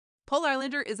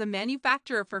Polarlander is a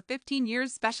manufacturer for 15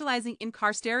 years specializing in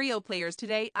car stereo players.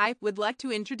 Today, I would like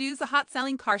to introduce a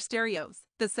hot-selling car stereos.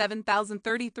 The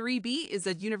 7033B is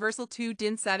a universal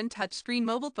 2-in-7 touchscreen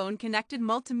mobile phone connected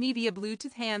multimedia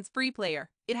Bluetooth hands-free player.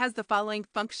 It has the following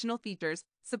functional features: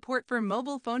 support for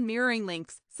mobile phone mirroring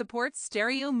links, supports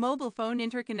stereo mobile phone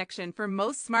interconnection for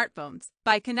most smartphones.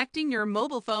 By connecting your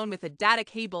mobile phone with a data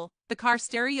cable, the car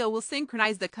stereo will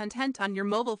synchronize the content on your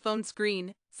mobile phone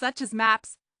screen, such as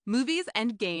maps, movies,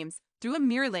 and games, through a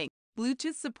mirror link.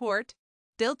 Bluetooth support,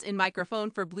 built-in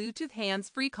microphone for Bluetooth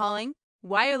hands-free calling,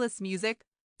 wireless music,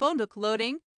 phonebook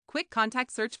loading, quick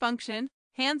contact search function,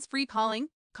 hands-free calling,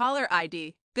 caller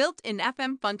ID, built-in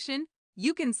FM function.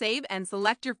 You can save and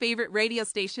select your favorite radio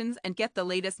stations and get the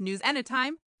latest news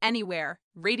anytime, anywhere.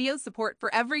 Radio support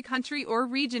for every country or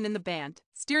region in the band.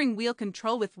 Steering wheel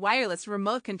control with wireless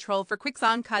remote control for quick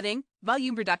song cutting,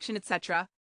 volume reduction, etc.